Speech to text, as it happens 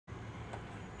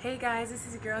Hey guys, this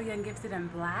is your girl Young Gifted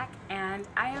and Black, and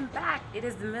I am back. It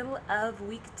is the middle of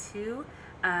week 2.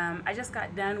 I just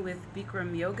got done with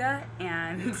Bikram yoga,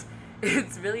 and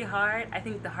it's really hard. I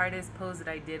think the hardest pose that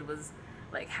I did was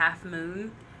like half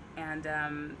moon, and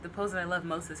the pose that I love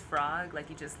most is frog.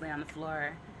 Like you just lay on the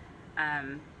floor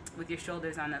with your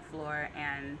shoulders on the floor,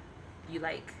 and you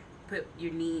like put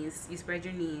your knees, you spread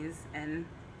your knees, and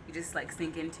you just like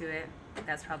sink into it.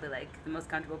 That's probably like the most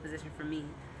comfortable position for me.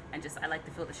 And just I like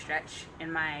to feel the stretch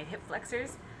in my hip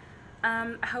flexors.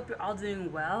 I hope you're all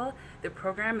doing well. The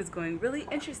program is going really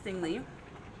interestingly.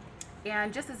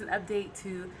 And just as an update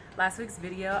to last week's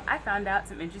video, I found out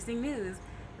some interesting news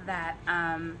that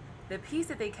the piece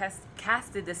that they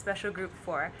casted the special group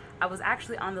for, I was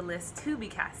actually on the list to be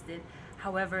casted.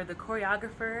 However, the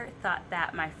choreographer thought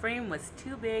that my frame was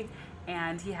too big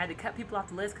and he had to cut people off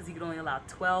the list because he could only allow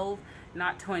 12,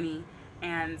 not 20.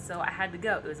 And so I had to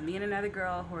go. It was me and another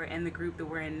girl who are in the group that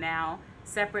we're in now,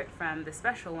 separate from the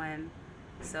special one.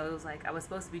 So it was like I was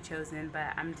supposed to be chosen,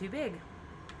 but I'm too big.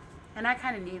 And I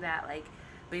kind of knew that, like,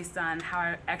 based on how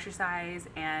I exercise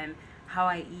and how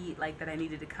I eat, like, that I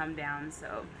needed to come down.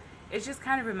 So it's just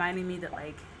kind of reminding me that,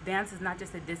 like, dance is not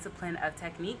just a discipline of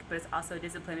technique, but it's also a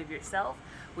discipline of yourself,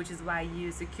 which is why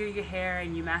you secure your hair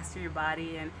and you master your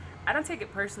body. And I don't take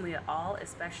it personally at all,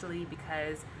 especially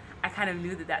because I kind of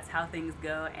knew that that's how things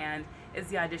go, and it's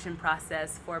the audition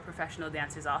process for professional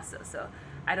dancers also. So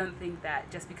I don't think that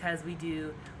just because we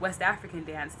do West African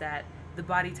dance that the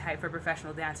body type for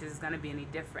professional dancers is going to be any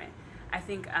different. I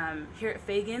think here at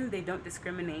Fagan they don't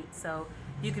discriminate, so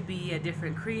you could be a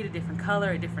different creed, a different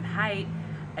color, a different height,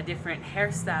 a different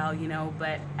hairstyle, you know,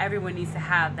 but everyone needs to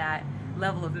have that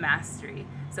level of mastery.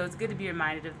 So it's good to be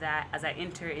reminded of that as I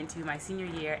enter into my senior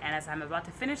year and as I'm about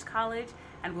to finish college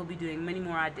and we'll be doing many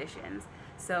more auditions.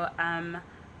 So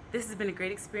this has been a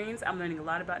great experience. I'm learning a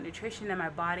lot about nutrition and my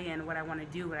body and what I want to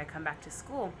do when I come back to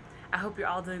school. I hope you're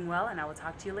all doing well, and I will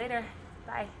talk to you later.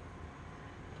 Bye.